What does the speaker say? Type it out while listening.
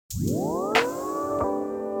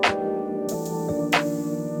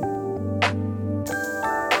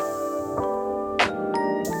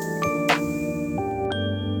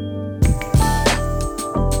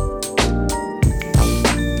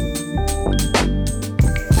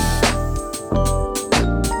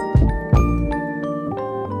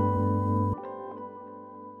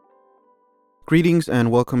Greetings and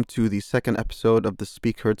welcome to the second episode of the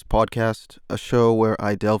Spehertz Podcast, a show where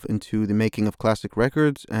I delve into the making of classic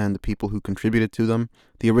records and the people who contributed to them.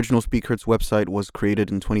 The original Spehertz website was created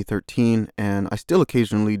in 2013, and I still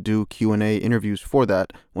occasionally do Q&A interviews for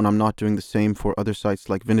that when I'm not doing the same for other sites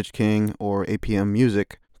like Vintage King or APM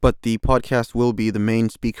Music. But the podcast will be the main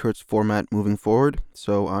Spehertz format moving forward,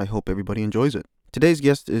 so I hope everybody enjoys it. Today's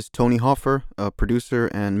guest is Tony Hoffer, a producer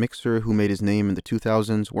and mixer who made his name in the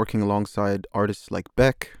 2000s working alongside artists like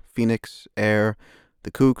Beck, Phoenix, Air, the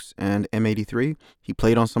Kooks, and M83. He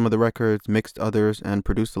played on some of the records, mixed others, and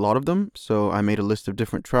produced a lot of them, so I made a list of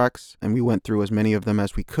different tracks, and we went through as many of them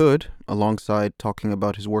as we could, alongside talking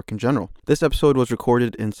about his work in general. This episode was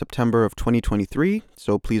recorded in September of 2023,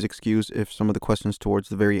 so please excuse if some of the questions towards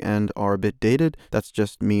the very end are a bit dated. That's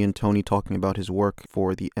just me and Tony talking about his work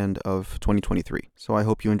for the end of 2023. So I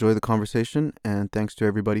hope you enjoy the conversation, and thanks to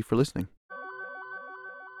everybody for listening.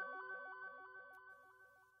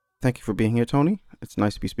 Thank you for being here, Tony. It's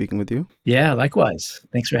nice to be speaking with you. Yeah, likewise.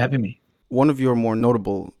 Thanks for having me. One of your more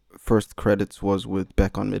notable first credits was with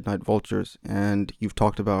Beck on Midnite Vultures, and you've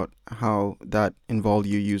talked about how that involved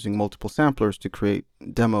you using multiple samplers to create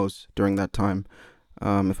demos during that time.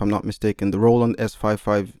 If I'm not mistaken, the Roland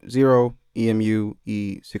S550, EMU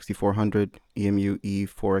E6400, EMU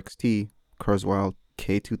E4XT, Kurzweil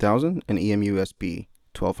K2000, and EMU SB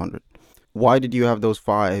 1200. Why did you have those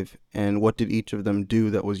five, and what did each of them do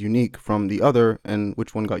that was unique from the other, and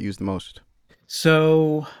which one got used the most?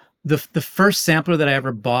 So the first sampler that I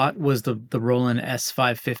ever bought was the Roland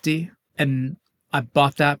S550, and I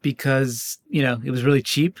bought that because, it was really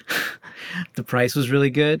cheap. The price was really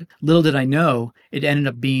good. Little did I know, it ended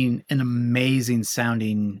up being an amazing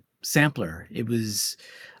sounding sampler. It was,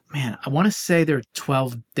 I want to say they were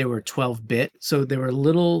 12-bit, so they were a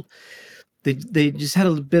little... They just had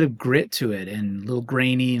a bit of grit to it and a little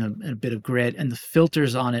grainy and a bit of grit. And the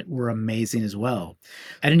filters on it were amazing as well.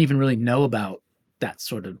 I didn't even really know about that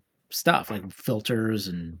sort of stuff, like filters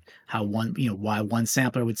and how why one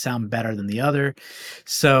sampler would sound better than the other.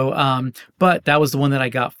 So, but that was the one that I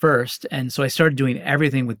got first. And so I started doing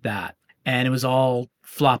everything with that. And it was all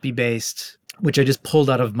floppy based, which I just pulled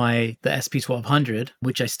out of the SP1200,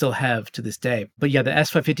 which I still have to this day. But yeah, the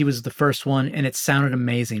S550 was the first one, and it sounded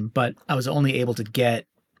amazing, but I was only able to get,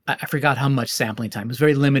 I forgot how much sampling time. It was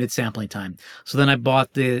very limited sampling time. So then I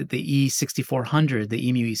bought the E6400, the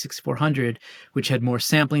EMU E6400, which had more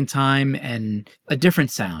sampling time and a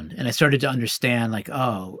different sound. And I started to understand, like,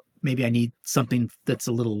 oh, maybe I need something that's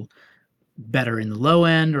a little better in the low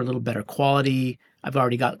end or a little better quality. I've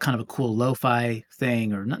already got kind of a cool lo-fi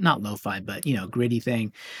thing, or not lo-fi, but, gritty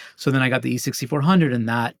thing. So then I got the E6400, and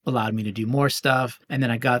that allowed me to do more stuff. And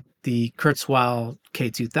then I got the Kurzweil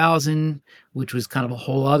K2000, which was kind of a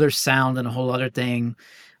whole other sound and a whole other thing,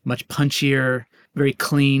 much punchier, very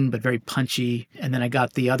clean, but very punchy. And then I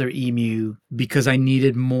got the other EMU because I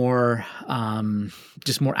needed more,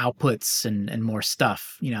 just more outputs and more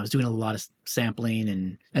stuff. I was doing a lot of sampling,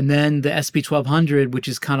 and then the SP1200, which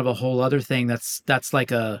is kind of a whole other thing. That's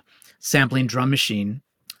like a sampling drum machine.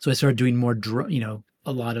 So I started doing more,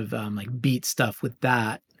 a lot of like beat stuff with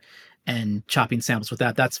that and chopping samples with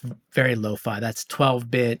that. That's very lo-fi. That's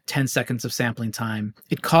 12-bit, 10 seconds of sampling time.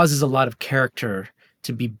 It causes a lot of character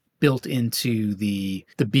to be built into the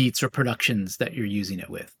beats or productions that you're using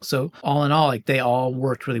it with. So all in all, like, they all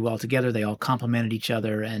worked really well together. They all complemented each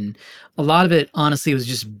other. And a lot of it, honestly, was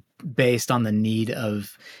just based on the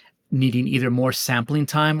needing either more sampling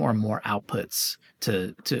time or more outputs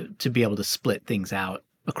to be able to split things out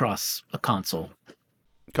across a console.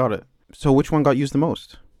 Got it. So which one got used the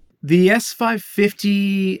most? The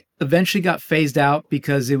S550 eventually got phased out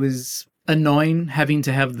because it was annoying having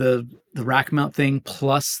to have the rack mount thing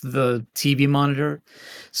plus the TV monitor.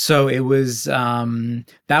 So it was,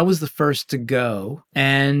 that was the first to go.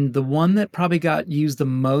 And the one that probably got used the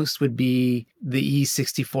most would be the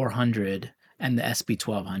E6400 and the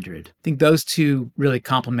SB1200. I think those two really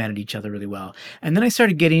complemented each other really well. And then I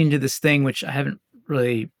started getting into this thing, which I haven't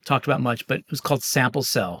really talked about much, but it was called Sample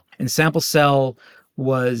Cell. And Sample Cell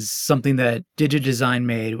was something that DigiDesign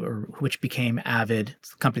made, which became Avid,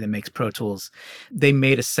 it's the company that makes Pro Tools. They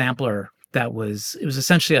made a sampler it was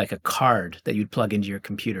essentially like a card that you'd plug into your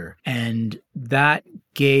computer. And that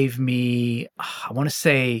gave me, I want to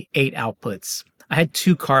say 8 outputs. I had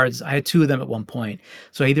two cards. I had two of them at one point.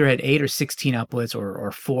 So I either had 8 or 16 outputs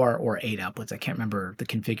or 4 or 8 outputs. I can't remember the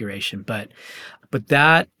configuration, but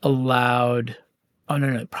that allowed, oh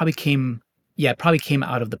no, it probably came, yeah, it probably came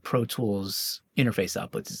out of the Pro Tools interface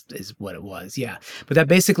outputs is what it was. Yeah. But that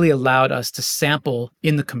basically allowed us to sample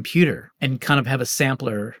in the computer and kind of have a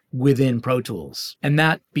sampler within Pro Tools. And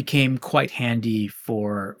that became quite handy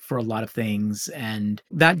for a lot of things. And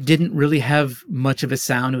that didn't really have much of a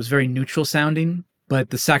sound. It was very neutral sounding.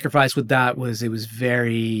 But the sacrifice with that was it was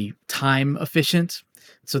very time efficient.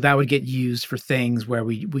 So that would get used for things where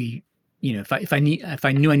we you know, if I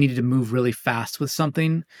knew I needed to move really fast with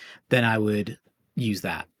something, then I would use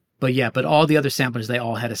that. But yeah, but all the other samplers, they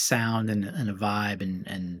all had a sound and a vibe,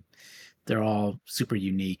 and they're all super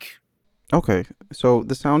unique. Okay, so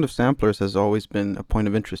the sound of samplers has always been a point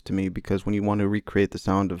of interest to me because when you want to recreate the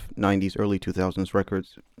sound of 90s, early 2000s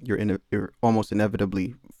records, you're almost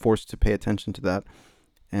inevitably forced to pay attention to that.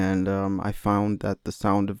 And I found that the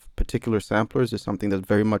sound of particular samplers is something that's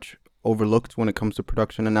very much overlooked when it comes to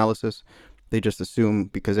production analysis. They just assume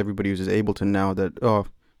because everybody is able to now that, oh,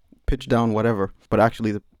 pitch down, whatever. But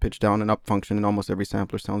actually the pitch down and up function in almost every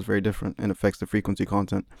sampler sounds very different and affects the frequency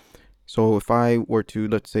content. So if I were to,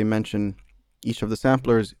 let's say, mention each of the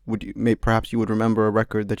samplers, perhaps you would remember a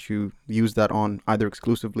record that you used that on either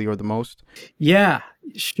exclusively or the most? Yeah,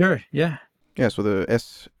 sure. Yeah. Yeah, so the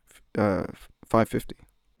S550.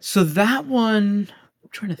 So that one, I'm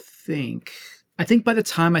trying to think. I think by the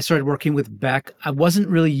time I started working with Beck, I wasn't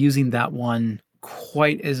really using that one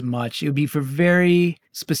quite as much. It would be for very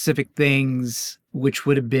specific things, which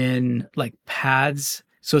would have been like pads.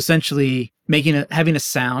 So essentially having a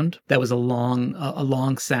sound that was a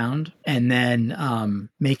long sound, and then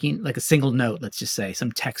making like a single note, let's just say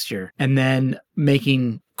some texture, and then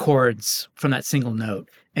making chords from that single note.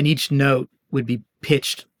 And each note would be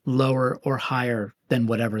pitched lower or higher than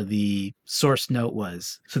whatever the source note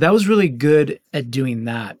was. So that was really good at doing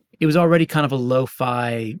that. It was already kind of a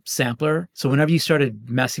lo-fi sampler. So whenever you started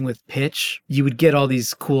messing with pitch, you would get all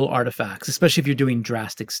these cool artifacts, especially if you're doing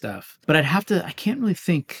drastic stuff. But I can't really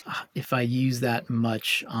think if I use that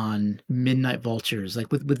much on Midnite Vultures.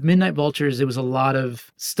 Like with Midnite Vultures, it was a lot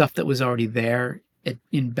of stuff that was already there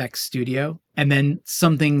in Beck's studio, and then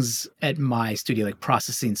some things at my studio, like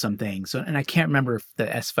processing some things. And I can't remember if the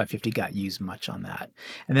S550 got used much on that.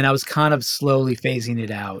 And then I was kind of slowly phasing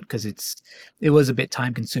it out because it was a bit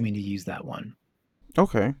time consuming to use that one.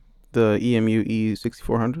 Okay. The EMU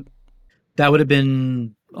E6400? That would have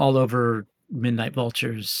been all over Midnite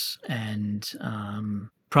Vultures and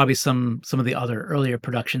probably some of the other earlier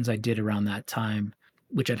productions I did around that time,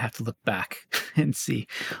 which I'd have to look back and see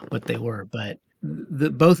what they were. But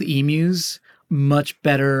both emus, much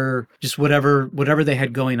better, just whatever they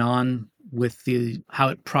had going on with how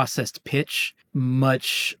it processed pitch,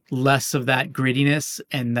 much less of that grittiness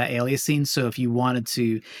and the aliasing. So if you wanted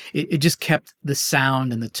to, it just kept the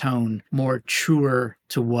sound and the tone more truer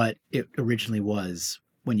to what it originally was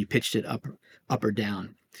when you pitched it up or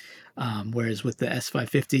down. Whereas with the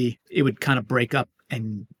S550, it would kind of break up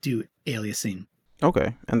and do aliasing.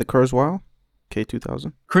 Okay. And the Kurzweil?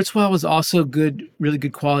 K2000? Kurzweil was also good, really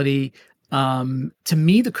good quality. To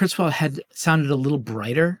me, the Kurzweil had sounded a little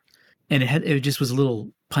brighter, and it just was a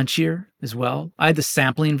little punchier as well. I had the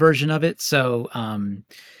sampling version of it, so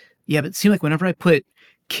yeah. But it seemed like whenever I put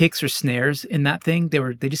kicks or snares in that thing,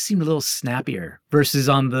 they just seemed a little snappier. Versus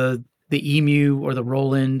on the EMU or the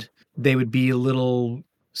Roland, they would be a little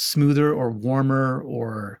smoother or warmer,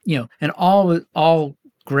 or and all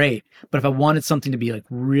great. But if I wanted something to be like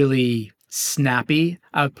really snappy,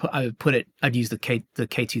 I'd use the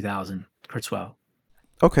K2000 Kurzweil.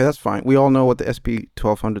 Okay, that's fine. We all know what the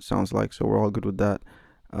SP1200 sounds like, so we're all good with that.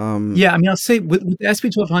 Yeah, I mean, I'll say with the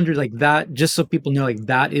SP1200, like that, just so people know, like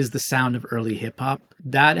that is the sound of early hip hop.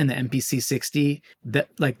 That and the MPC60, that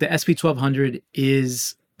like the SP1200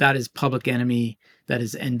 is Public Enemy, that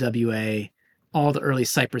is NWA, all the early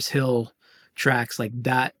Cypress Hill tracks, like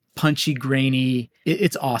that. Punchy, grainy.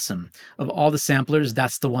 It's awesome. Of all the samplers,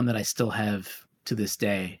 that's the one that I still have to this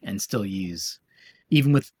day and still use.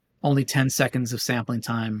 Even with only 10 seconds of sampling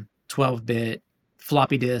time, 12-bit,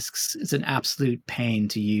 floppy disks, it's an absolute pain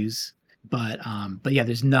to use. But yeah,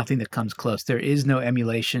 there's nothing that comes close. There is no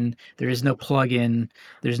emulation. There is no plugin.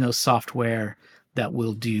 There's no software that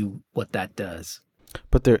will do what that does.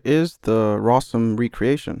 But there is the Rossum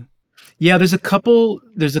recreation. Yeah, there's a couple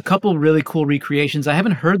really cool recreations. I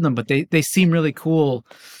haven't heard them, but they seem really cool.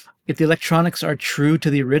 If the electronics are true to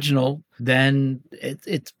the original, then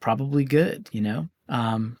it's probably good,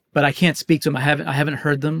 But I can't speak to them. I haven't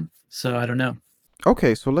heard them, so I don't know.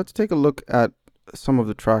 Okay, so let's take a look at some of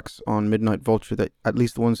the tracks on Midnite Vulture, that at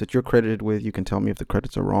least the ones that you're credited with. You can tell me if the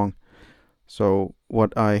credits are wrong. So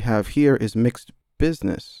what I have here is Mixed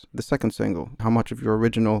Business, the second single. How much of your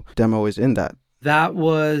original demo is in that? That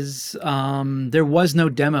was, there was no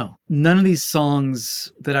demo. None of these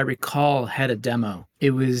songs that I recall had a demo.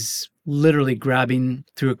 It was literally grabbing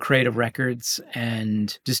through a crate of records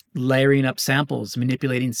and just layering up samples,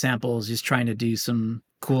 manipulating samples, just trying to do some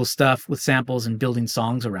cool stuff with samples and building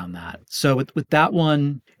songs around that. So with that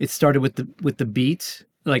one, it started with the beat,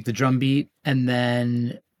 like the drum beat, and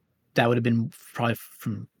then that would have been probably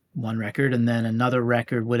from one record, and then another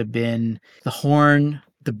record would have been the horn,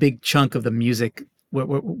 the big chunk of the music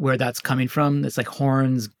where that's coming from. It's like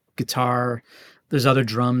horns, guitar, there's other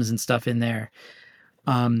drums and stuff in there.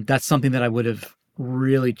 That's something that I would have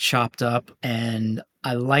really chopped up, and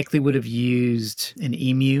I likely would have used an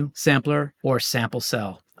EMU sampler or sample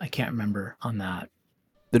cell. I can't remember on that.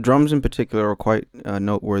 The drums in particular are quite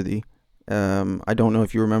noteworthy. I don't know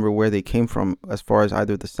if you remember where they came from as far as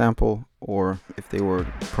either the sample or if they were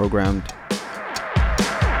programmed.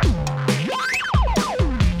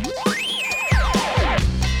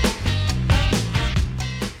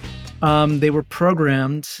 They were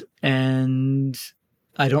programmed, and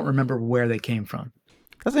I don't remember where they came from.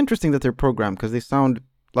 That's interesting that they're programmed, because they sound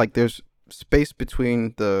like there's space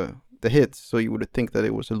between the hits, so you would think that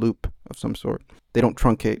it was a loop of some sort. They don't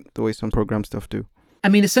truncate the way some program stuff do. I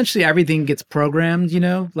mean, essentially everything gets programmed,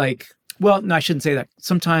 like, well, no, I shouldn't say that.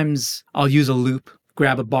 Sometimes I'll use a loop,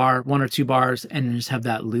 grab a bar, 1 or 2 bars, and just have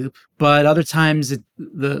that loop. But other times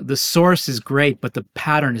the source is great, but the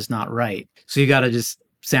pattern is not right. So you got to just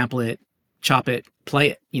sample it, chop it, play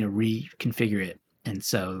it, reconfigure it. And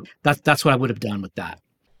so that's what I would have done with that.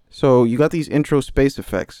 So you got these intro space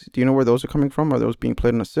effects. Do you know where those are coming from? Are those being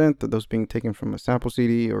played on a synth? Are those being taken from a sample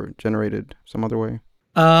CD or generated some other way?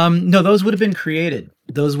 No, those would have been created.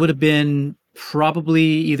 Those would have been probably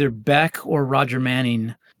either Beck or Roger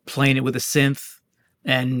Manning playing it with a synth,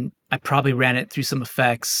 and I probably ran it through some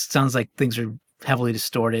effects. Sounds like things are heavily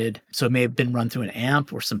distorted, so it may have been run through an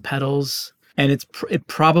amp or some pedals. And it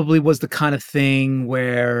probably was the kind of thing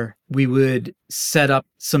where we would set up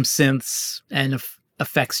some synths and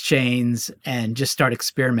effects chains and just start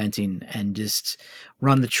experimenting and just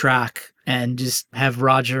run the track and just have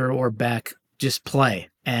Roger or Beck just play.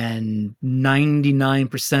 And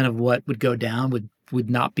 99% of what would go down would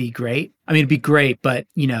not be great. I mean, it'd be great, but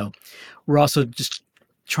we're also just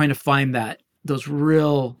trying to find those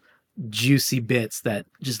real juicy bits that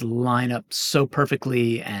just line up so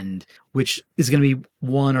perfectly, and which is going to be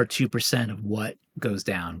 1 or 2% of what goes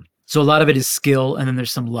down. So a lot of it is skill, and then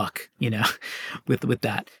there's some luck, with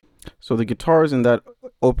that. So the guitars in that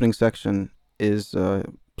opening section is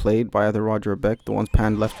played by either Roger or Beck, the ones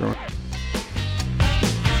panned left or right?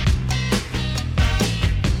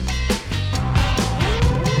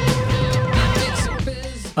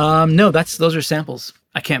 No, those are samples.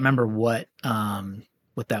 I can't remember what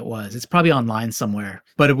that was. It's probably online somewhere,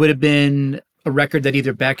 but it would have been a record that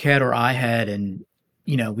either Beck had or I had, and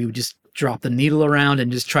we would just drop the needle around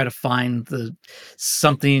and just try to find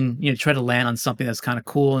something, try to land on something that's kind of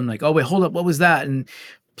cool, and like, oh wait, hold up, what was that? And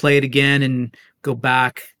play it again and go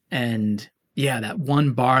back, and that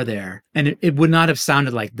one bar there, and it would not have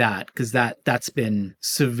sounded like that, because that's been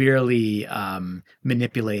severely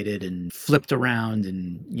manipulated and flipped around,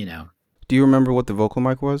 and Do you remember what the vocal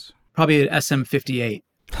mic was? Probably an SM58.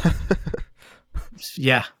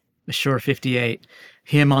 Yeah, a Shure 58.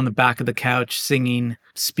 Him on the back of the couch singing,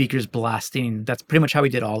 speakers blasting. That's pretty much how we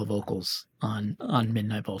did all the vocals on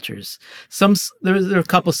Midnite Vultures. There were a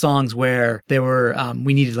couple songs where they were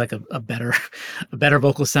we needed like a better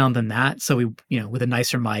vocal sound than that. So we with a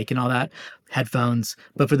nicer mic and all that, headphones.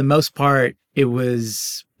 But for the most part, it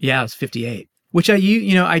was 58. Which I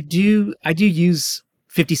do use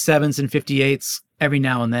 57s and 58s every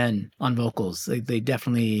now and then on vocals. They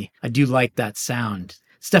definitely, I do like that sound.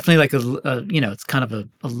 It's definitely like it's kind of a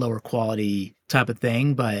lower quality type of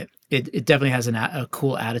thing, but it definitely has a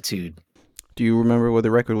cool attitude. Do you remember where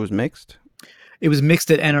the record was mixed? It was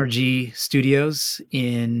mixed at NRG Studios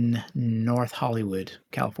in North Hollywood,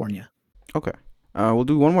 California. Okay. We'll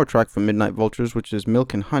do one more track from Midnite Vultures, which is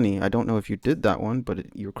Milk and Honey. I don't know if you did that one,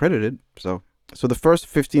 but you're credited, so the first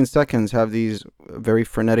 15 seconds have these very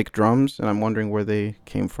frenetic drums, and I'm wondering where they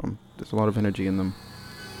came from. There's a lot of energy in them.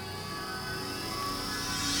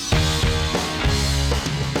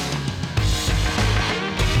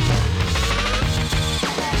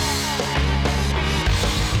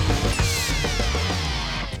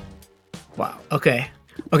 Wow. Okay,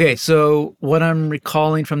 so what I'm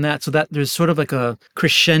recalling from that, so that there's sort of like a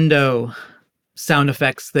crescendo sound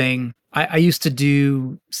effects thing I used to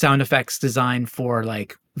do sound effects design for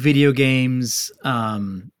like video games,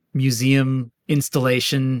 museum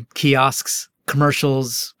installation, kiosks,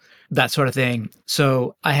 commercials, that sort of thing.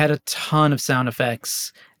 So I had a ton of sound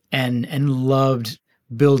effects and loved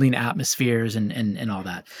building atmospheres and all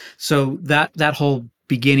that. So that whole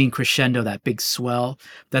beginning crescendo, that big swell,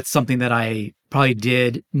 that's something that I probably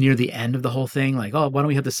did near the end of the whole thing. Like, oh, why don't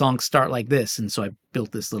we have the song start like this? And so I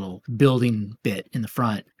built this little building bit in the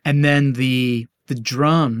front. And then the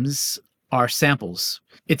drums are samples.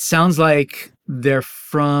 It sounds like they're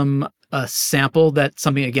from a sample that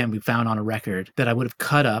something, again, we found on a record that I would have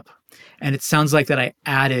cut up. And it sounds like that I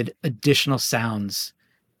added additional sounds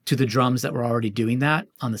to the drums that were already doing that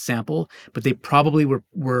on the sample, but they probably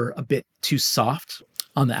were a bit too soft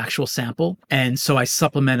on the actual sample. And so I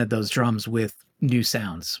supplemented those drums with new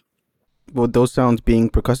sounds. Well, those sounds being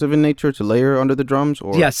percussive in nature to layer under the drums,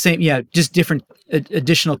 or Just different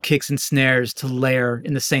additional kicks and snares to layer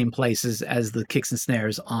in the same places as the kicks and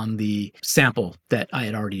snares on the sample that I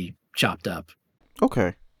had already chopped up.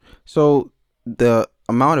 Okay. So the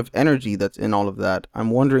amount of energy that's in all of that, I'm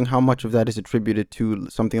wondering how much of that is attributed to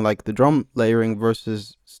something like the drum layering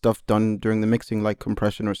versus stuff done during the mixing like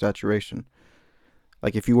compression or saturation.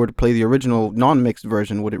 Like if you were to play the original non-mixed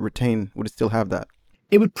version, would it still have that?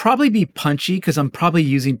 It would probably be punchy because I'm probably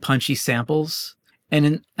using punchy samples,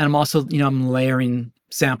 and I'm also, I'm layering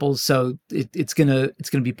samples, so it's gonna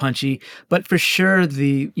be punchy. But for sure,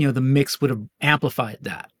 the mix would have amplified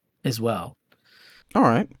that as well. All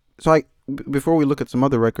right. So before we look at some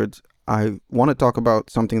other records, I want to talk about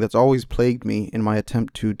something that's always plagued me in my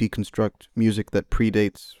attempt to deconstruct music that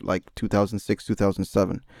predates like 2006,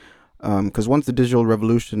 2007. Because once the digital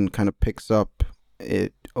revolution kind of picks up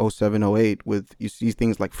at 07, 08, you see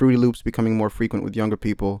things like Fruity Loops becoming more frequent with younger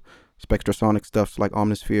people, spectrosonic stuff like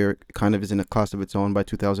Omnisphere kind of is in a class of its own by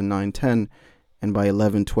 2009, 10, and by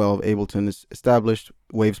 11, 12, Ableton is established.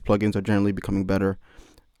 Waves plugins are generally becoming better.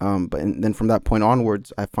 And then from that point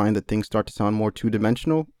onwards, I find that things start to sound more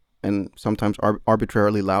two-dimensional and sometimes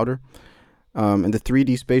arbitrarily louder. And the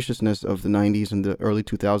 3D spaciousness of the 90s and the early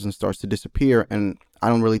 2000s starts to disappear, and I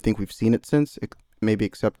don't really think we've seen it since, maybe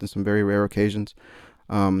except in some very rare occasions.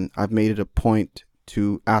 I've made it a point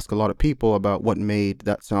to ask a lot of people about what made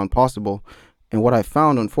that sound possible. And what I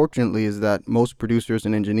found, unfortunately, is that most producers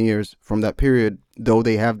and engineers from that period, though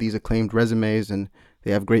they have these acclaimed resumes and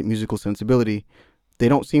they have great musical sensibility, they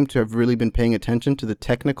don't seem to have really been paying attention to the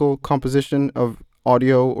technical composition of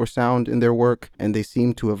audio or sound in their work, and they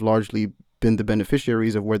seem to have largely been the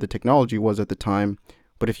beneficiaries of where the technology was at the time.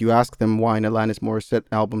 But if you ask them why an Alanis Morissette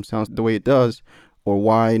album sounds the way it does, or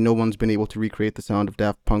why no one's been able to recreate the sound of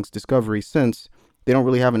Daft Punk's Discovery since, they don't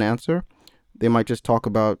really have an answer. They might just talk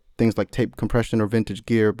about things like tape compression or vintage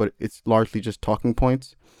gear, but it's largely just talking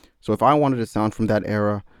points. So if I wanted a sound from that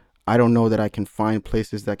era, I don't know that I can find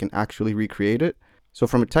places that can actually recreate it. So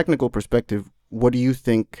from a technical perspective, what do you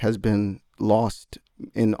think has been lost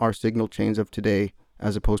in our signal chains of today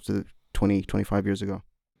as opposed to 20, 25 years ago?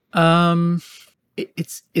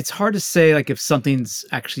 It's hard to say like if something's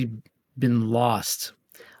actually been lost.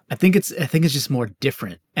 I think it's just more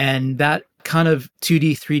different. And that kind of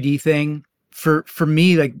 2D, 3D thing, for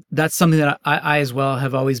me, like that's something that I as well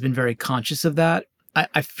have always been very conscious of that.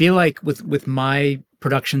 I feel like with my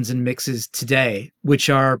productions and mixes today, which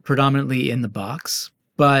are predominantly in the box,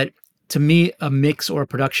 but to me, a mix or a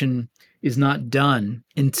production is not done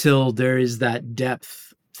until there is that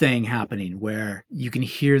depth thing happening where you can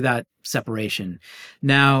hear that separation.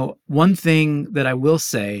 Now, one thing that I will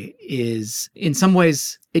say is in some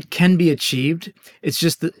ways it can be achieved. It's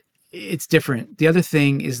just that it's different. The other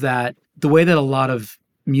thing is that the way that a lot of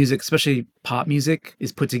music, especially pop music,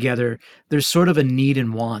 is put together, there's sort of a need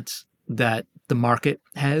and want that the market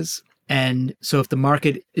has. And so if the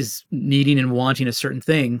market is needing and wanting a certain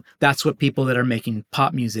thing, that's what people that are making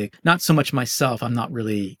pop music, not so much myself, I'm not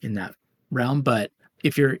really in that realm, but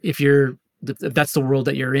if that's the world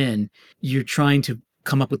that you're in, you're trying to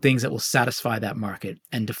come up with things that will satisfy that market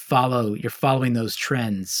and you're following those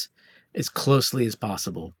trends as closely as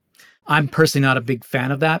possible. I'm personally not a big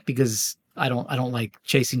fan of that because I don't like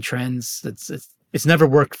chasing trends. It's never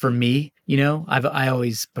worked for me, I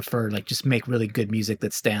always prefer like just make really good music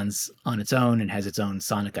that stands on its own and has its own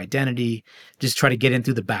sonic identity. Just try to get in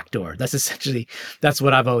through the back door. That's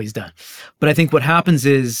what I've always done. But I think what happens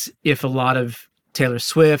is if a lot of Taylor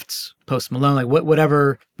Swift, Post Malone, like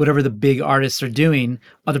whatever the big artists are doing,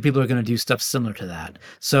 other people are going to do stuff similar to that.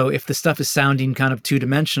 So if the stuff is sounding kind of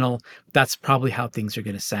two-dimensional, that's probably how things are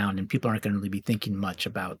going to sound, and people aren't going to really be thinking much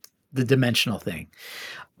about the dimensional thing.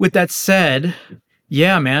 With that said,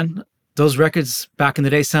 yeah, man, those records back in the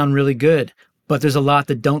day sound really good, but there's a lot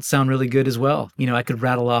that don't sound really good as well. I could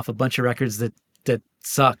rattle off a bunch of records that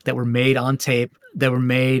suck, that were made on tape, that were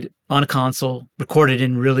made on a console, recorded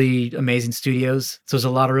in really amazing studios. So there's a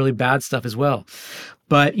lot of really bad stuff as well.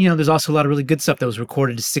 But, there's also a lot of really good stuff that was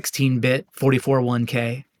recorded to 16-bit,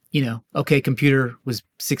 44.1K. OK Computer was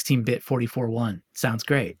 16-bit, 44.1. Sounds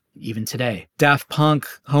great, even today. Daft Punk,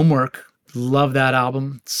 Homework, love that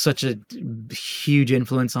album. Such a huge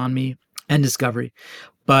influence on me and discovery.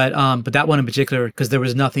 But that one in particular, because there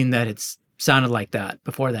was nothing that it's sounded like that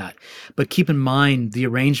before that. But keep in mind the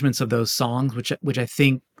arrangements of those songs, which I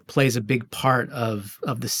think plays a big part of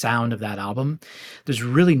the sound of that album. There's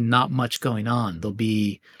really not much going on. There'll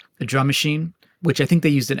be a drum machine, which I think they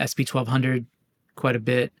used an SP1200 quite a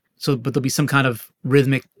bit. But there'll be some kind of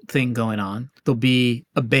rhythmic thing going on. There'll be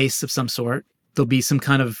a bass of some sort. There'll be some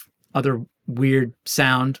kind of other weird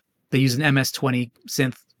sound. They use an MS-20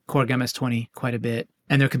 synth, Korg MS-20 quite a bit.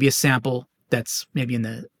 And there could be a sample that's maybe in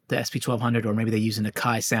the SP1200, or maybe they use an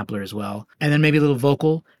Akai sampler as well. And then maybe a little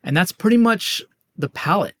vocal. And that's pretty much the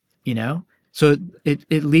palette, So it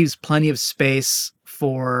leaves plenty of space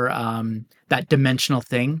for that dimensional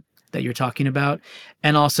thing that you're talking about.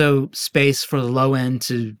 And also space for the low end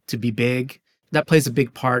to be big. That plays a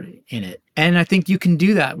big part in it. And I think you can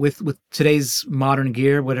do that with today's modern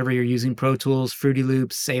gear, whatever you're using, Pro Tools, Fruity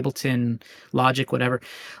Loops, Ableton, Logic, whatever.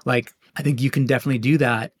 Like, I think you can definitely do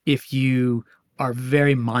that if you are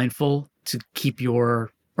very mindful to keep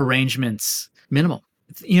your arrangements minimal.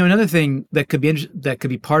 Another thing that could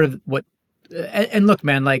be part of what, and look,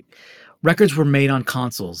 man, like, records were made on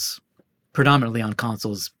consoles, predominantly on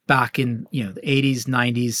consoles back in, the 80s,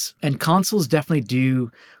 90s, and consoles definitely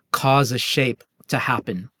do cause a shape to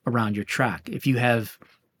happen around your track. If you have,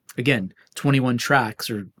 again, 21 tracks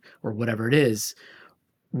or whatever it is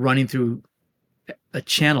running through a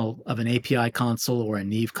channel of an API console or a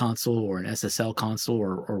Neve console or an SSL console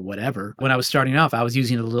or whatever. When I was starting off, I was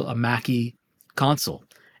using a Mackie console,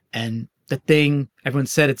 and the thing, everyone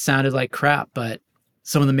said it sounded like crap, but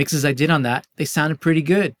some of the mixes I did on that, they sounded pretty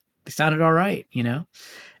good. They sounded all right,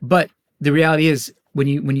 But the reality is, when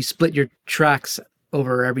you split your tracks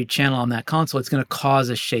over every channel on that console, it's going to cause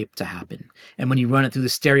a shape to happen. And when you run it through the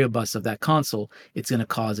stereo bus of that console, it's going to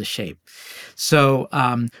cause a shape. So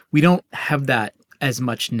we don't have that as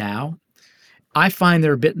much now. I find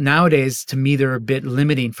nowadays, to me, they're a bit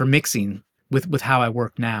limiting for mixing with how I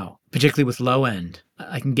work now, particularly with low end.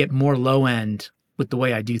 I can get more low end with the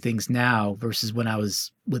way I do things now versus when I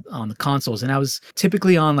was on the consoles. And I was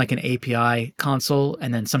typically on like an API console,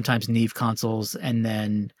 and then sometimes Neve consoles, and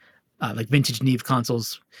then like vintage Neve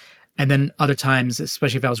consoles. And then other times,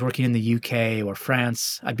 especially if I was working in the UK or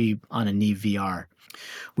France, I'd be on a Neve VR,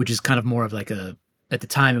 which is kind of more of like at the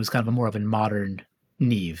time, it was kind of more of a modern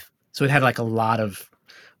Neve. So it had like a lot of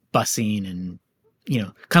busing and, kind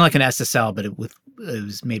of like an SSL, but it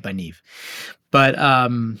was made by Neve. But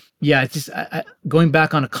yeah, it's just going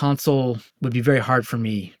back on a console would be very hard for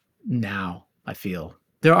me now, I feel.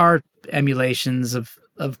 There are emulations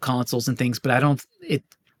of consoles and things, but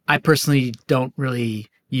I personally don't really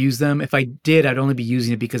use them. If I did, I'd only be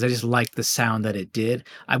using it because I just liked the sound that it did.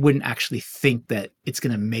 I wouldn't actually think that it's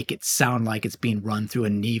going to make it sound like it's being run through a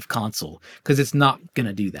Neve console, because it's not going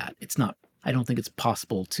to do that. It's not. I don't think it's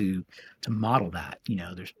possible to model that.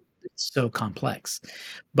 It's so complex,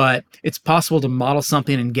 but it's possible to model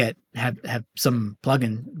something and have some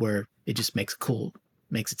plugin where it just makes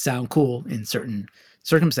it sound cool in certain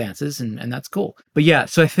circumstances, and that's cool. But yeah,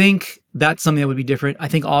 so I think that's something that would be different. I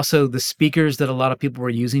think also the speakers that a lot of people were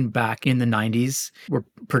using back in the 90s were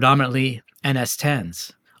predominantly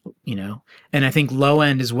NS10s, and I think low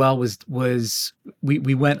end as well was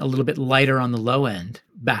we went a little bit lighter on the low end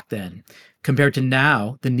back then. Compared to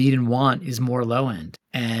now, the need and want is more low end,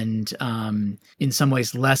 and in some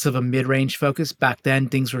ways less of a mid-range focus. Back then,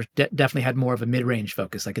 things were definitely had more of a mid-range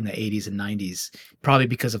focus, like in the 80s and 90s, probably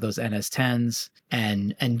because of those NS10s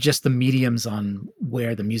and just the mediums on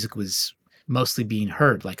where the music was mostly being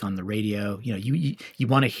heard, like on the radio. You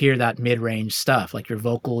want to hear that mid-range stuff, like your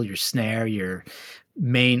vocal, your snare, your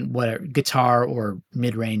main whatever guitar or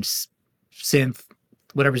mid-range synth,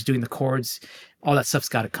 whatever's doing the chords. All that stuff's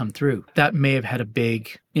got to come through. That may have had a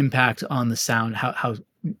big impact on the sound, how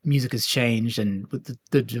music has changed, and with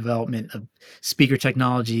the development of speaker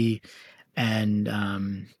technology. And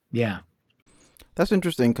yeah. That's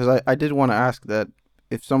interesting, because I did want to ask that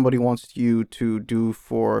if somebody wants you to do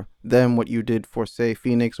for them what you did for, say,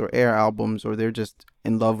 Phoenix or Air albums, or they're just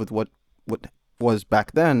in love with what was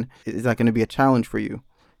back then, is that going to be a challenge for you?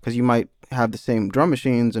 Because you might have the same drum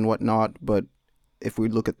machines and whatnot, but if we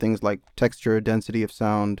look at things like texture, density of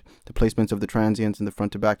sound, the placements of the transients and the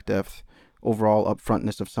front to back depth, overall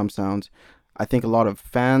upfrontness of some sounds, I think a lot of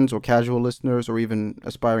fans or casual listeners or even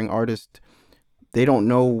aspiring artists, they don't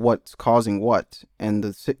know what's causing what, and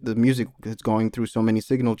the music is going through so many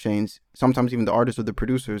signal chains. Sometimes even the artists or the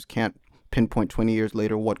producers can't pinpoint 20 years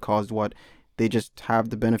later what caused what. They just have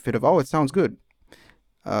the benefit of, oh, it sounds good.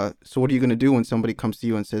 So what are you going to do when somebody comes to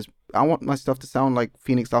you and says, I want my stuff to sound like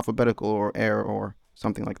Phoenix Alphabetical or Air or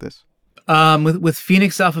something like this? With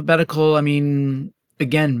Phoenix Alphabetical, I mean,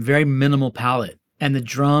 again, very minimal palette. And the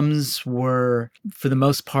drums were, for the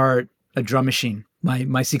most part, a drum machine.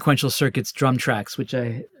 My sequential circuits drum tracks, which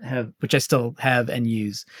I still have and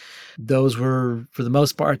use, those were for the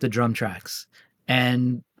most part the drum tracks.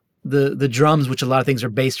 And the drums, which a lot of things are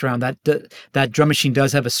based around, that drum machine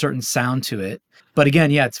does have a certain sound to it. But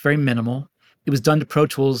again, yeah, it's very minimal. It was done to Pro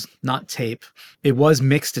Tools, not tape. It was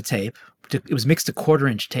mixed to tape. It was mixed to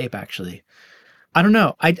 1/4-inch tape, actually. I don't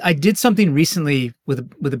know. I did something recently with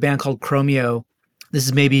a band called Chromeo. This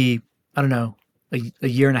is maybe, I don't know, a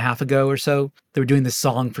year and a half ago or so. They were doing this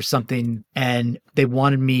song for something, and they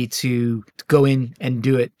wanted me to go in and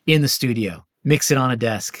do it in the studio, mix it on a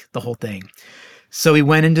desk, the whole thing. So we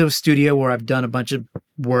went into a studio where I've done a bunch of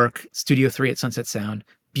work, Studio 3 at Sunset Sound.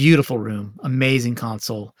 Beautiful room, amazing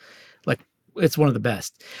console. Like, it's one of the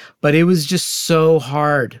best. But it was just so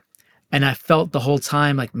hard. And I felt the whole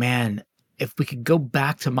time like, man, if we could go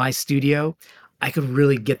back to my studio, I could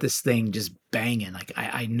really get this thing just banging. Like,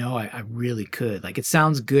 I know I really could. Like, it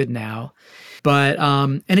sounds good now. But,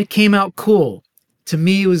 and it came out cool. To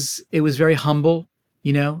me, it was very humble.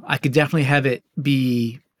 You know, I could definitely have it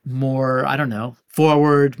be more, I don't know,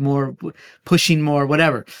 forward, more pushing, more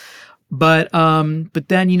whatever. But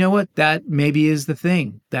then, you know what? That maybe is the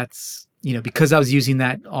thing. That's, you know, because I was using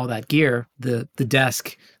all that gear, the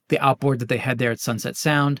desk, the outboard that they had there at Sunset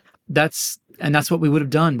Sound, that's what we would have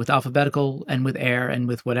done with Alphabetical and with Air and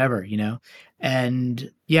with whatever, you know.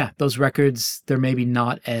 And yeah, those records, they're maybe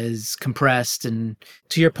not as compressed. And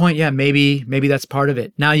to your point, yeah, maybe that's part of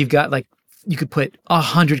it. Now you've got, like, you could put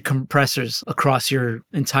 100 compressors across your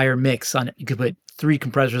entire mix on it. You could put 3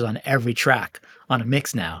 compressors on every track on a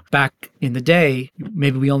mix now. Back in the day,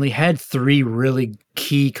 maybe we only had 3 really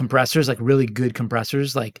key compressors, like really good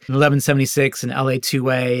compressors, like an 1176 and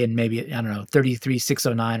LA2A and maybe, I don't know,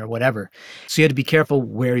 33609 or whatever. So you had to be careful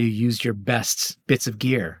where you used your best bits of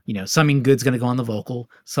gear. You know, something good's going to go on the vocal,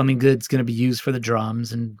 something good's going to be used for the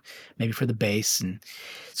drums and maybe for the bass. And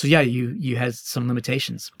so, yeah, you had some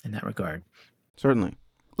limitations in that regard. Certainly.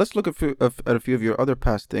 Let's look at a few of your other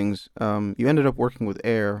past things. You ended up working with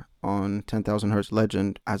Air on 10,000 Hertz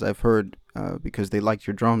Legend, as I've heard, because they liked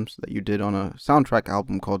your drums that you did on a soundtrack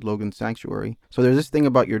album called Logan's Sanctuary. So there's this thing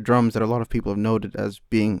about your drums that a lot of people have noted as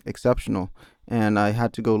being exceptional, and I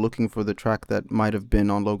had to go looking for the track that might have been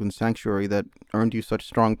on Logan's Sanctuary that earned you such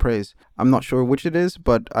strong praise. I'm not sure which it is,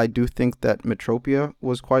 but I do think that Metropia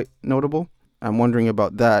was quite notable. I'm wondering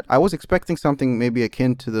about that. I was expecting something maybe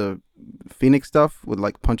akin to the Phoenix stuff with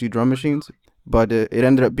like punchy drum machines, but it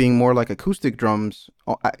ended up being more like acoustic drums,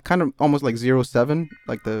 kind of almost like 07,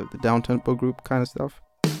 like the down-tempo group kind of stuff.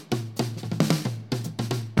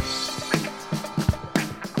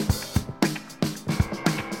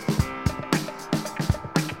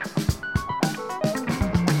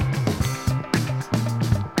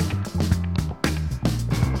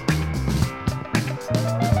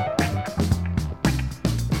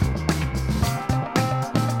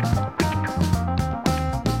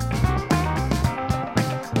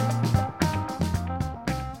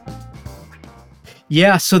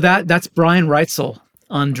 Yeah, so that's Brian Reitzel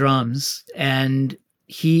on drums, and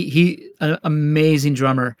he an amazing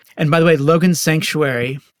drummer. And by the way, Logan's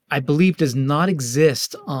Sanctuary, I believe, does not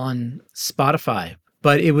exist on Spotify,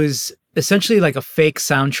 but it was essentially like a fake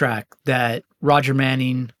soundtrack that Roger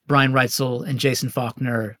Manning, Brian Reitzel, and Jason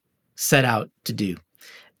Faulkner set out to do.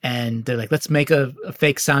 And they're like, let's make a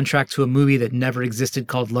fake soundtrack to a movie that never existed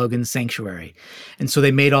called Logan's Sanctuary. And so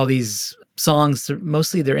they made all these songs.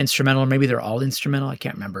 Mostly they're instrumental, or maybe they're all instrumental. I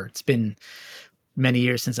can't remember. It's been many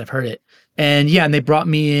years since I've heard it. And yeah, and they brought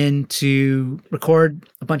me in to record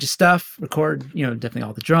a bunch of stuff, definitely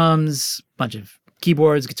all the drums, a bunch of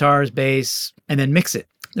keyboards, guitars, bass, and then mix it.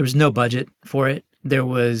 There was no budget for it. There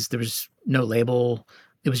was no label.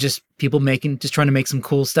 It was just people just trying to make some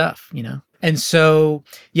cool stuff, you know? And so,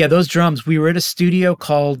 yeah, those drums, we were at a studio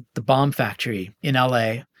called The Bomb Factory in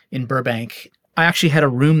LA, in Burbank. I actually had a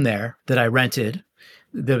room there that I rented.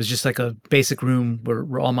 There was just like a basic room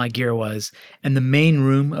where all my gear was. And the main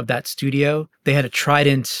room of that studio, they had a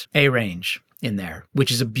Trident A range in there,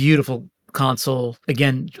 which is a beautiful console.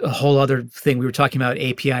 Again, a whole other thing. We were talking about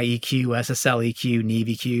API EQ, SSL EQ, Neve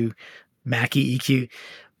EQ, Mackie EQ.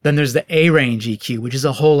 Then there's the A-range EQ, which is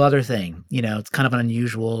a whole other thing. It's kind of an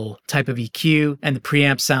unusual type of EQ, and the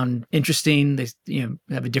preamps sound interesting. They,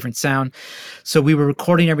 have a different sound. So we were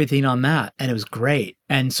recording everything on that, and it was great.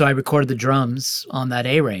 And so I recorded the drums on that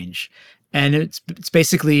A-range, and it's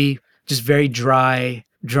basically just very dry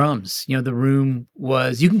drums. The room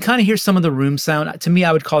was, you can kind of hear some of the room sound. To me,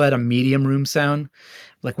 I would call that a medium room sound.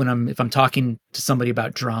 Like if I'm talking to somebody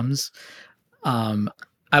about drums,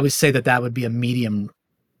 I would say that would be a medium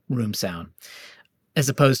room sound, as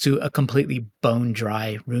opposed to a completely bone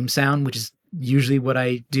dry room sound, which is usually what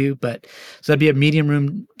I do. But so that'd be a medium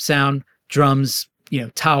room sound, drums,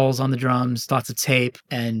 towels on the drums, lots of tape.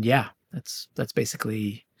 And yeah, that's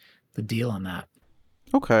basically the deal on that.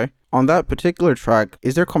 Okay. On that particular track,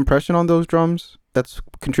 is there compression on those drums that's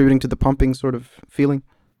contributing to the pumping sort of feeling?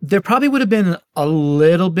 There probably would have been a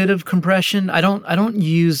little bit of compression. I don't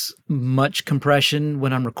use much compression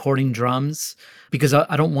when I'm recording drums because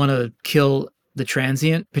I don't want to kill the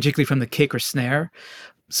transient, particularly from the kick or snare.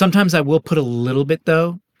 Sometimes I will put a little bit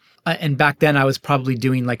though. And back then I was probably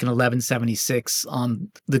doing like an 1176 on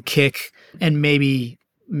the kick and maybe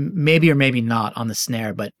or maybe not on the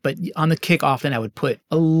snare, but on the kick often I would put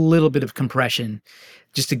a little bit of compression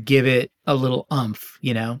just to give it a little oomph,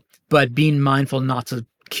 but being mindful not to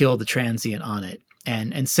kill the transient on it.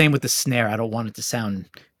 And same with the snare. I don't want it to sound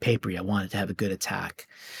papery. I want it to have a good attack.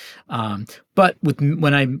 But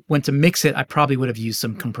when I went to mix it, I probably would have used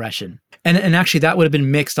some compression. And actually that would have been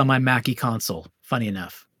mixed on my Mackie console, funny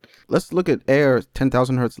enough. Let's look at Air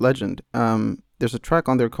 10,000 Hertz Legend. There's a track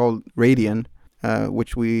on there called Radian,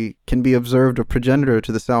 which can be observed a progenitor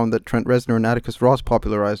to the sound that Trent Reznor and Atticus Ross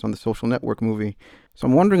popularized on the Social Network movie. So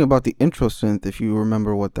I'm wondering about the intro synth, if you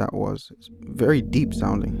remember what that was. It's very deep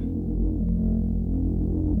sounding.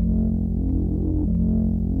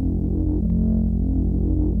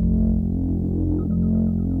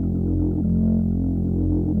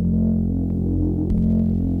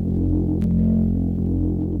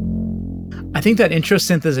 I think that intro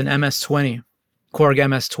synth is an MS-20, Korg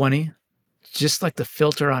MS-20. Just like the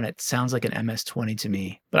filter on it sounds like an MS-20 to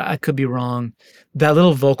me, but I could be wrong. That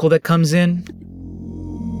little vocal that comes in.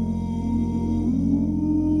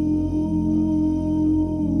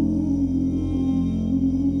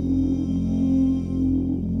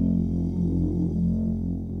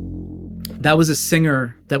 That was a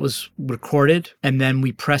singer that was recorded, and then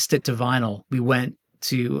we pressed it to vinyl. We went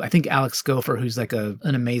to, I think Alex Gopher, who's like an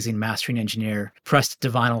amazing mastering engineer, pressed it to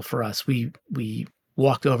vinyl for us. We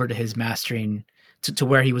walked over to his mastering to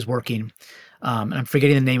where he was working. And I'm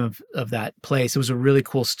forgetting the name of that place. It was a really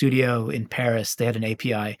cool studio in Paris. They had an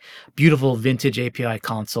API, beautiful vintage API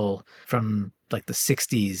console from like the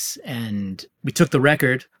 60s. And we took the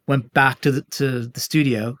record, went back to the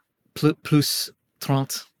studio, plus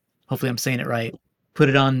 30, hopefully I'm saying it right, put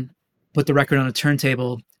the record on a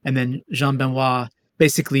turntable, and then Jean Benoit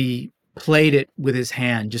basically played it with his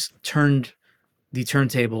hand, just turned the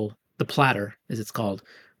turntable, the platter as it's called,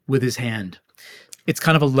 with his hand. It's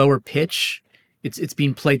kind of a lower pitch. It's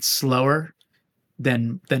being played slower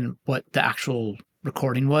than what the actual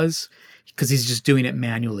recording was, because he's just doing it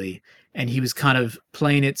manually. And he was kind of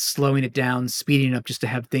playing it, slowing it down, speeding it up just to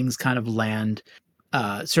have things kind of land,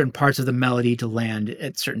 certain parts of the melody to land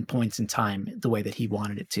at certain points in time the way that he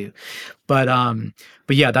wanted it to. But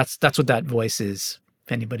yeah, that's what that voice is,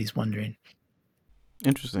 if anybody's wondering.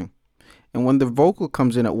 Interesting. And when the vocal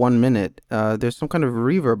comes in at 1 minute, there's some kind of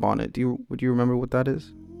reverb on it. Would you remember what that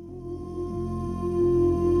is?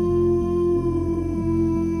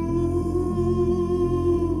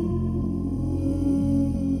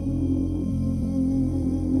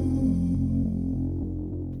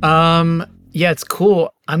 Yeah, it's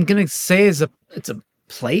cool. I'm gonna say it's a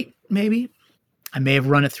plate, maybe. I may have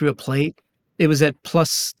run it through a plate. It was at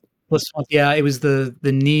plus one. Yeah, it was the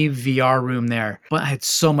Neve VR room there. But I had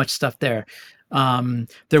so much stuff there.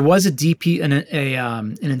 There was a DP, an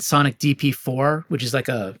Ensoniq DP4, which is like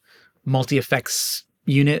a multi-effects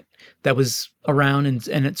unit that was around,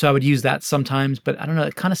 and so I would use that sometimes. But I don't know,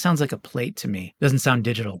 it kind of sounds like a plate to me. It doesn't sound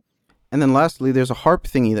digital. And then lastly, there's a harp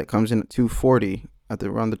thingy that comes in at 240.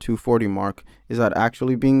 Around the 240 mark. Is that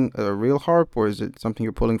actually being a real harp, or is it something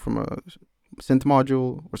you're pulling from a synth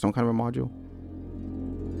module or some kind of a module?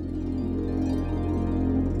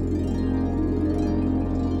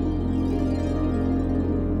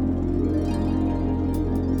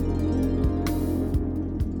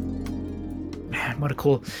 Man, what a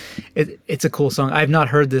cool, it's a cool song. I've not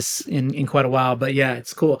heard this in quite a while, but yeah,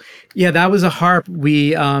 it's cool. Yeah, that was a harp.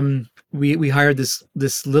 we hired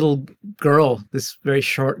this little girl, this very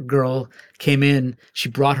short girl came in. She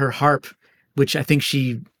brought her harp, which I think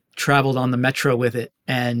she traveled on the metro with it,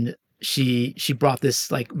 and she brought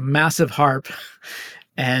this like massive harp,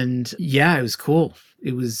 and yeah, it was cool.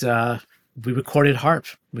 It was we recorded harp.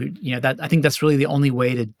 That I think that's really the only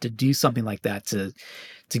way to do something like that, to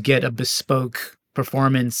get a bespoke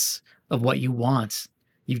performance of what you want.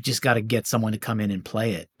 You've just got to get someone to come in and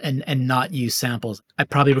play it and not use samples. I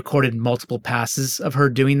probably recorded multiple passes of her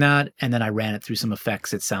doing that, and then I ran it through some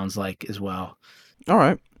effects, it sounds like, as well. All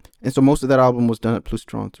right. And so most of that album was done at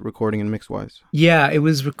Plustron, recording and mix wise. Yeah, it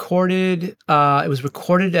was recorded. It was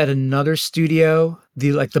recorded at another studio.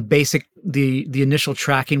 The initial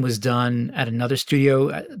tracking was done at another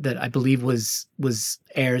studio that I believe was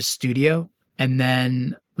Air's studio, and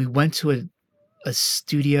then we went to a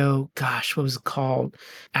studio. Gosh, what was it called?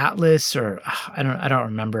 Atlas, or I don't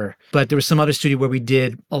remember. But there was some other studio where we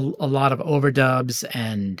did a lot of overdubs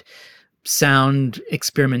and sound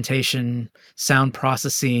experimentation, sound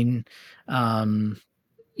processing, additional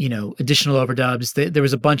overdubs. There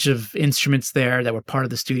was a bunch of instruments there that were part of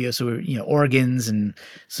the studio. So organs and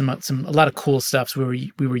a lot of cool stuff. So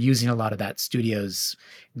we were using a lot of that studio's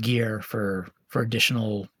gear for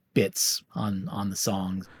additional bits on the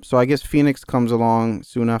songs. So I guess Phoenix comes along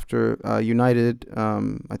soon after United.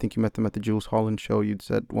 I think you met them at the Jules Holland show, you'd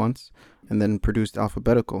said once, and then produced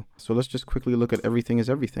Alphabetical. So let's just quickly look at Everything is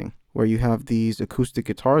Everything, where you have these acoustic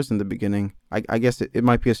guitars in the beginning. I guess it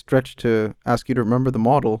might be a stretch to ask you to remember the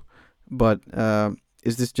model, but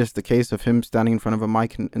is this just the case of him standing in front of a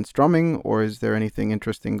mic and strumming, or is there anything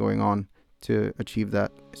interesting going on to achieve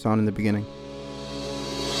that sound in the beginning?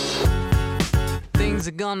 Things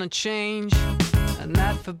are gonna change, and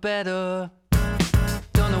not for better.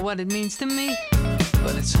 Don't know what it means to me,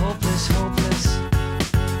 but it's hopeless, hopeless.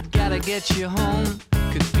 Gotta get you home,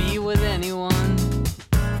 could be with anyone.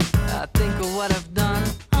 I think of what I've done,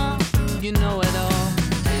 you know it all.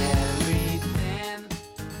 Everything.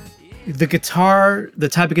 The guitar, the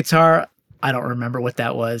type of guitar, I don't remember what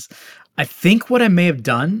that was. I think what I may have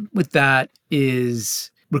done with that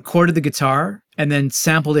is recorded the guitar and then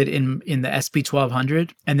sampled it in the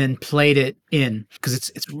SP1200 and then played it in, because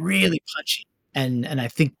it's really punchy, and I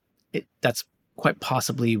think that's quite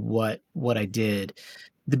possibly what I did.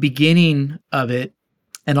 The beginning of it,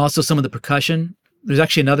 and also some of the percussion. There's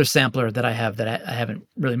actually another sampler that I have that I haven't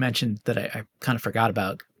really mentioned that I kind of forgot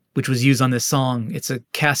about, which was used on this song. It's a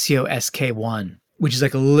Casio SK1, which is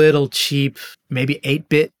like a little cheap, maybe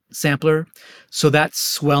 8-bit sampler. So that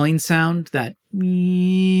swelling sound, that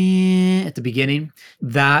at the beginning,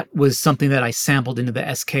 that was something that I sampled into the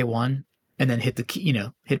SK1 and then hit the key,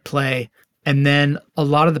 hit play. And then a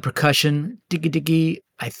lot of the percussion, diggy diggy,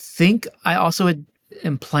 I think I also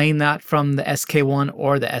am playing that from the SK1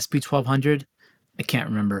 or the SP1200. I can't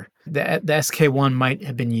remember. The SK1 might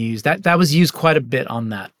have been used. That was used quite a bit on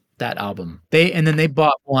that album. They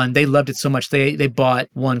bought one. They loved it so much. They bought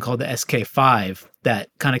one called the SK5 that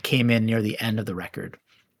kind of came in near the end of the record.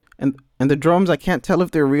 And the drums, I can't tell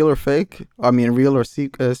if they're real or fake. I mean, real or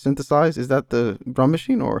synthesized. Is that the drum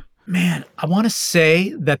machine or? Man, I want to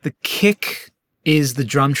say that the kick is the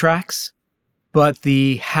drum tracks, but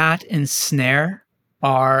the hat and snare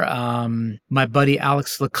are my buddy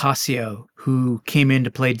Alex Locasio, who came in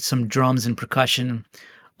to play some drums and percussion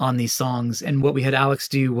on these songs. And what we had Alex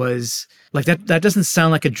do was, like, that doesn't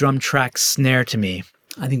sound like a drum track snare to me.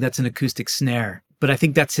 I think that's an acoustic snare, but I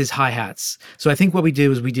think that's his hi-hats. So I think what we did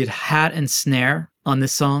was we did hat and snare on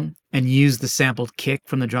this song and used the sampled kick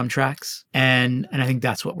from the drum tracks. And I think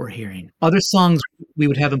that's what we're hearing. Other songs, we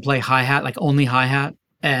would have him play hi-hat, like only hi-hat.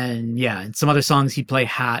 And yeah, in some other songs, he'd play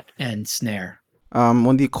hat and snare.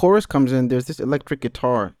 When the chorus comes in, there's this electric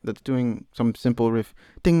guitar that's doing some simple riff,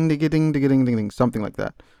 ding, ding, ding, ding, ding, ding, ding, something like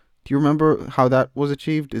that. Do you remember how that was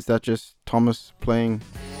achieved? Is that just Thomas playing?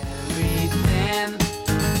 Everything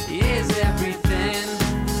is everything.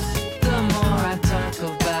 The more I talk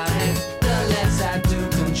about it, the less I do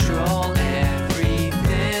control. Everything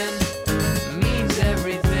means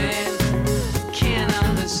everything. Can't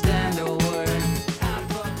understand a word.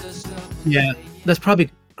 Yeah, that's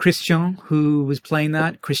probably Christian who was playing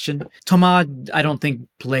that. Christian. Thomas, I don't think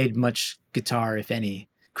played much guitar, if any.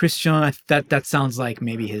 Christian, that sounds like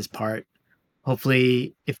maybe his part.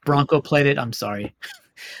 Hopefully, if Bronco played it, I'm sorry.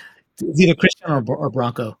 It's either Christian or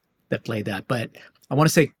Bronco that played that. But I want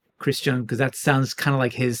to say Christian because that sounds kind of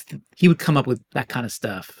like his. He would come up with that kind of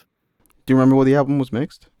stuff. Do you remember where the album was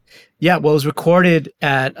mixed? Yeah, well, it was recorded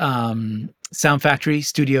at Sound Factory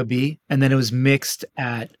Studio B, and then it was mixed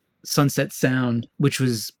at Sunset Sound, which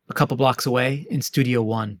was a couple blocks away in Studio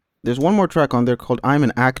 1. There's one more track on there called I'm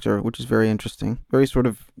an Actor, which is very interesting. Very sort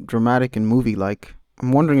of dramatic and movie-like.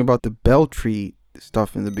 I'm wondering about the bell tree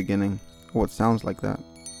stuff in the beginning. What sounds like that?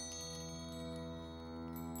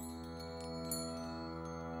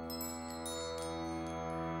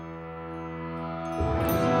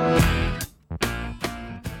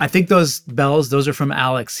 I think those bells, those are from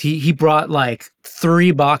Alex. He brought like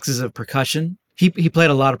 3 boxes of percussion. He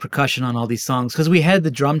played a lot of percussion on all these songs because we had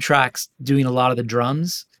the drum tracks doing a lot of the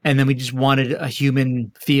drums. And then we just wanted a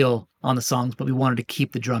human feel on the songs, but we wanted to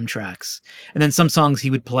keep the drum tracks. And then some songs he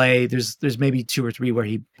would play, there's maybe 2 or 3 where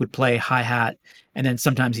he would play hi-hat, and then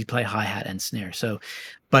sometimes he'd play hi-hat and snare. So,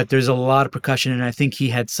 but there's a lot of percussion, and I think he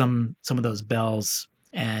had some of those bells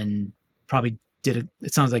and probably it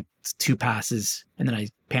sounds like 2 passes, and then I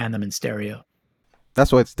pan them in stereo.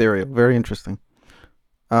 That's why it's stereo. Very interesting.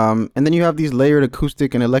 And then you have these layered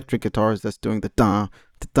acoustic and electric guitars that's doing the da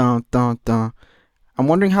da da da. I'm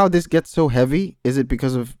wondering how this gets so heavy. Is it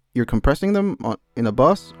because of you're compressing them in a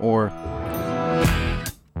bus, or?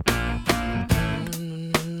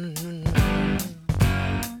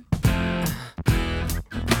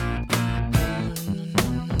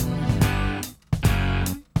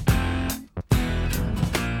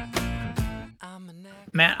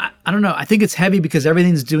 Man, I don't know. I think it's heavy because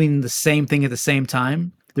everything's doing the same thing at the same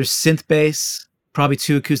time. There's synth bass, probably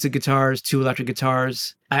 2 acoustic guitars, 2 electric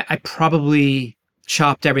guitars. I probably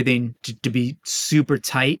chopped everything to be super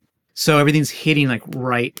tight. So everything's hitting like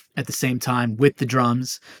right at the same time with the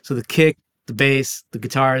drums. So the kick, the bass, the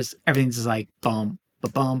guitars, everything's just like bum,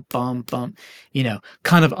 bum, bum, bum,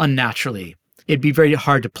 kind of unnaturally. It'd be very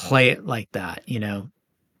hard to play it like that,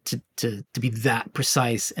 to be that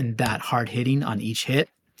precise and that hard hitting on each hit.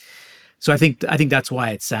 So I think that's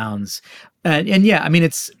why it sounds, and yeah, I mean,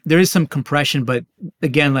 there is some compression, but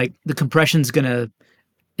again, like the compression's going to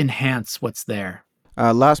enhance what's there.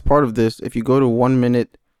 Last part of this, if you go to 1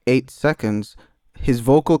 minute 8 seconds, his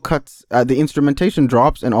vocal cuts, the instrumentation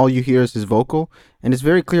drops and all you hear is his vocal. And it's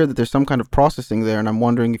very clear that there's some kind of processing there. And I'm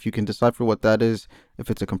wondering if you can decipher what that is, if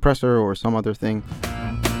it's a compressor or some other thing.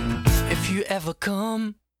 If you ever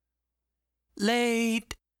come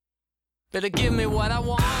late, better give me what I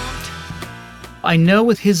want. I know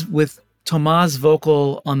with Thomas'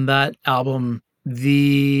 vocal on that album,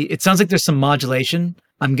 it sounds like there's some modulation.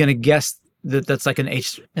 I'm going to guess that's like an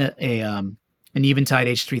Eventide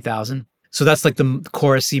H3000. So that's like the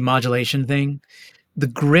chorusy modulation thing. The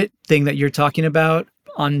grit thing that you're talking about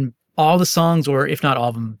on all the songs, or if not all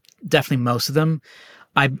of them, definitely most of them,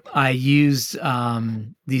 I used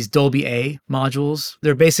these Dolby A modules.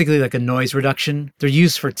 They're basically like a noise reduction. They're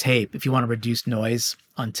used for tape if you want to reduce noise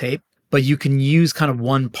on tape, but you can use kind of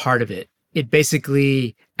one part of it. It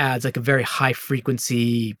basically adds like a very high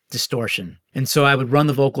frequency distortion. And so I would run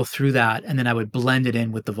the vocal through that, and then I would blend it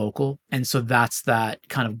in with the vocal. And so that's that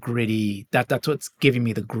kind of gritty, that's what's giving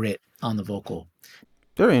me the grit on the vocal.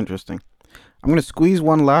 Very interesting. I'm going to squeeze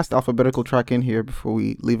one last alphabetical track in here before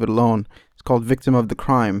we leave it alone. It's called Victim of the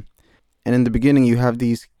Crime. And in the beginning, you have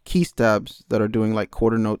these key stabs that are doing like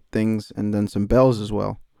quarter note things, and then some bells as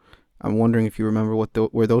well. I'm wondering if you remember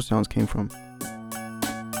where those sounds came from.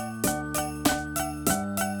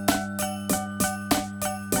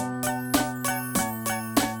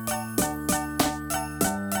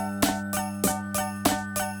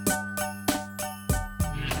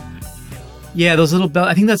 Yeah, those little bells.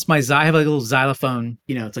 I think that's I have a little xylophone,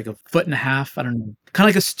 it's like 1.5 feet. I don't know. Kind of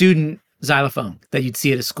like a student xylophone that you'd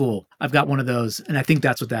see at a school. I've got one of those, and I think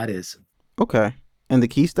that's what that is. Okay. And the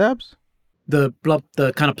key stabs? The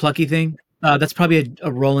kind of plucky thing? That's probably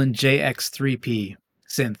a Roland JX3P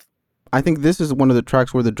synth. I think this is one of the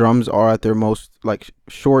tracks where the drums are at their most like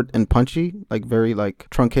short and punchy, like very like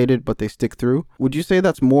truncated, but they stick through. Would you say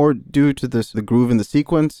that's more due to the groove in the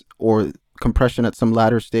sequence, or compression at some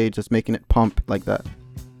latter stage that's making it pump like that?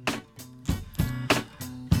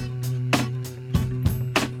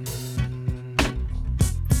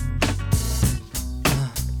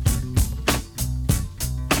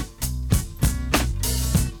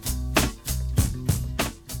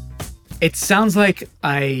 It sounds like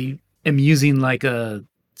I am using like a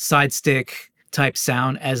side stick type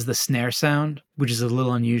sound as the snare sound, which is a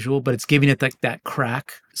little unusual, but it's giving it like that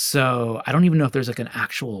crack. So I don't even know if there's like an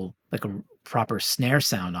actual, like a proper snare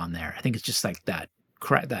sound on there. I think it's just like that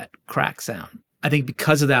crack sound. I think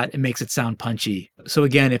because of that, it makes it sound punchy. So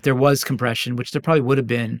again, if there was compression, which there probably would have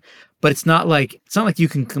been, but it's not like you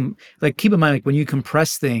can keep in mind, like when you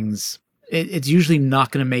compress things, it's usually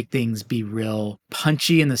not going to make things be real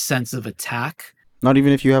punchy in the sense of attack. Not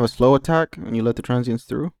even if you have a slow attack and you let the transients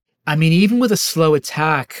through? I mean, even with a slow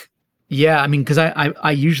attack, yeah, I mean, because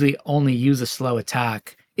I usually only use a slow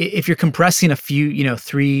attack if you're compressing a few,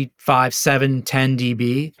 3, 5, 7, 10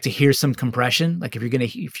 dB to hear some compression, like if you're going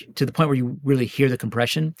to the point where you really hear the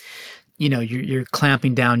compression, you're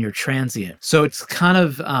clamping down your transient. So it's kind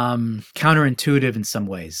of counterintuitive in some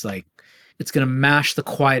ways. Like it's going to mash the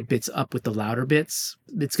quiet bits up with the louder bits.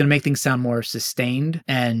 It's going to make things sound more sustained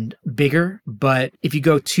and bigger. But if you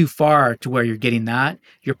go too far to where you're getting that,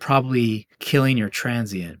 you're probably killing your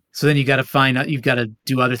transient. So then you've got to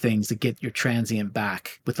do other things to get your transient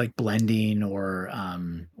back with like blending or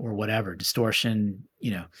whatever, distortion,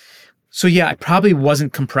 So yeah, I probably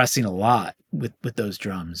wasn't compressing a lot with those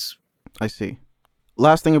drums. I see.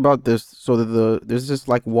 Last thing about this, so there's this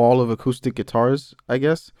like wall of acoustic guitars, I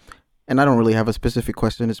guess. And I don't really have a specific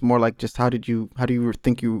question. It's more like just how do you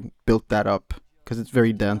think you built that up? Because it's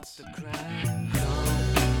very dense.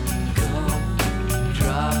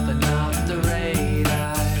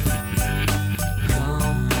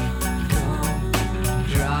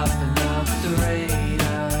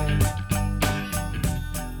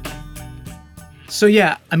 So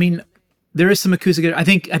yeah, I mean, there is some acoustic guitar. I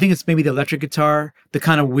think it's maybe the electric guitar, the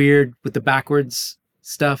kind of weird with the backwards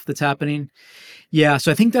stuff that's happening. Yeah,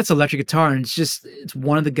 so I think that's electric guitar, and it's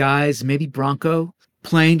one of the guys, maybe Bronco,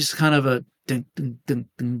 playing just kind of a dun, dun, dun,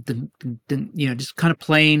 dun, dun, dun, dun, just kind of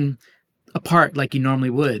playing a part like you normally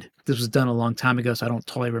would. This was done a long time ago, so I don't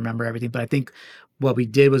totally remember everything, but I think what we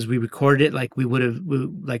did was we recorded it like we would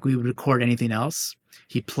record anything else.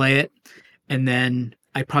 He'd play it, and then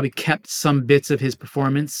I probably kept some bits of his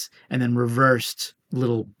performance and then reversed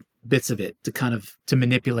little bits of it to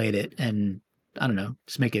manipulate it and, I don't know,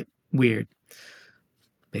 just make it weird,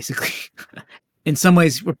 basically. In some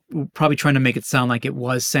ways, we're probably trying to make it sound like it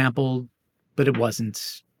was sampled, but it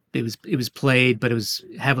wasn't. It was played, but it was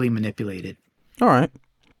heavily manipulated. All right.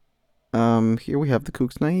 Here we have the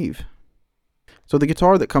Kooks Naive. So the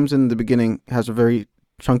guitar that comes in the beginning has a very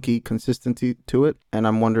chunky consistency to it, and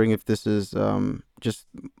I'm wondering if this is just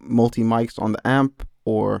multi mics on the amp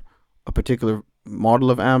or a particular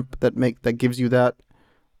model of amp that gives you that.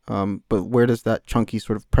 But where does that chunky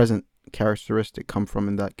sort of present characteristic come from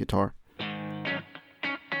in that guitar?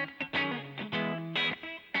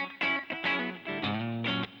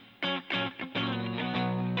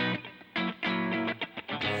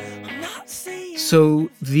 So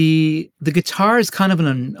the guitar is kind of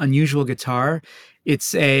an unusual guitar.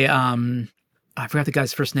 It's a I forgot the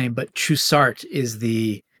guy's first name, but Troussart is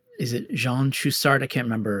it Jean Troussart? I can't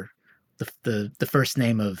remember the first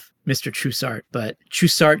name of Mr. Troussart, but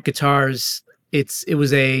Troussart guitars.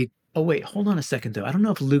 Oh wait, hold on a second though. I don't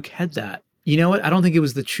know if Luke had that. You know what? I don't think it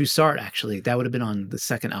was the Troussart actually. That would have been on the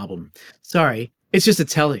second album. Sorry, it's just a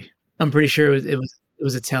Telly. I'm pretty sure it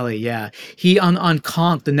was a Telly. Yeah, he on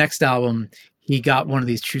Conk, the next album, he got one of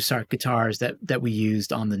these Troussart guitars that we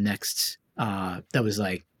used on the next. That was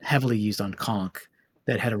like heavily used on Conk,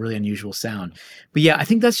 that had a really unusual sound. But yeah, I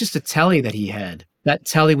think that's just a Telly that he had. That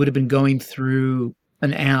Telly would have been going through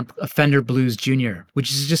an amp, a Fender Blues Junior, which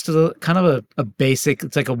is just kind of a basic,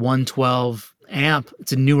 it's like a 112 amp.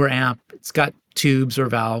 It's a newer amp. It's got tubes or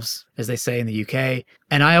valves, as they say in the UK.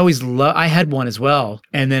 And I always I had one as well.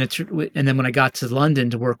 And then when I got to London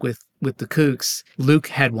to work with the Kooks, Luke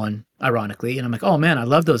had one, ironically. And I'm like, oh man, I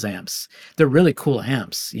love those amps. They're really cool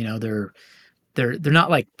amps. They're not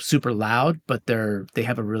like super loud, but they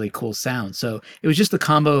have a really cool sound. So it was just the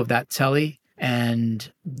combo of that Telly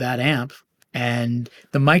and that amp. And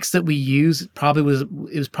the mics that we use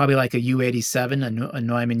was probably like a U87, a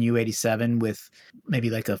Neumann U87 with maybe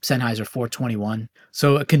like a Sennheiser 421.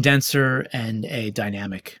 So a condenser and a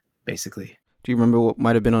dynamic, basically. Do you remember what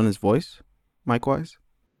might have been on his voice, mic-wise?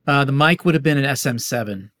 The mic would have been an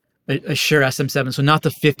SM7, a Shure SM7. So not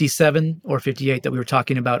the 57 or 58 that we were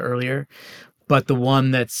talking about earlier, but the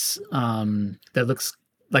one that's that looks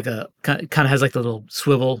like kind of has like the little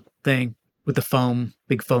swivel thing with the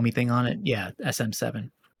big foamy thing on it. Yeah, SM7.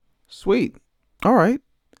 Sweet. All right.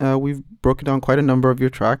 We've broken down quite a number of your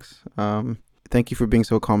tracks. Thank you for being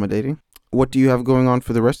so accommodating. What do you have going on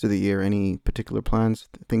for the rest of the year? Any particular plans,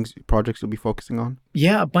 projects you'll be focusing on?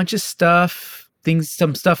 Yeah, a bunch of stuff.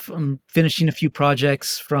 Some stuff. I'm finishing a few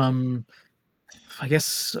projects from, I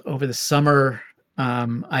guess, over the summer.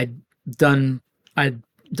 I'd done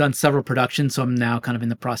several productions, so I'm now kind of in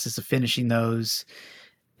the process of finishing those.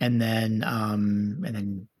 And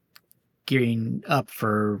then gearing up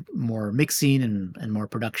for more mixing and more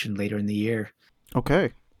production later in the year.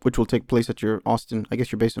 Okay. Which will take place at your Austin. I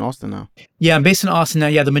guess you're based in Austin now. Yeah, I'm based in Austin now.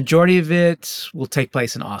 Yeah, the majority of it will take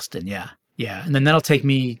place in Austin. Yeah. Yeah. And then that'll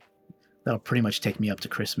pretty much take me up to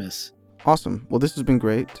Christmas. Awesome. Well, this has been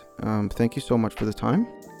great. Thank you so much for the time.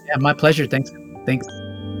 Yeah, my pleasure. Thanks.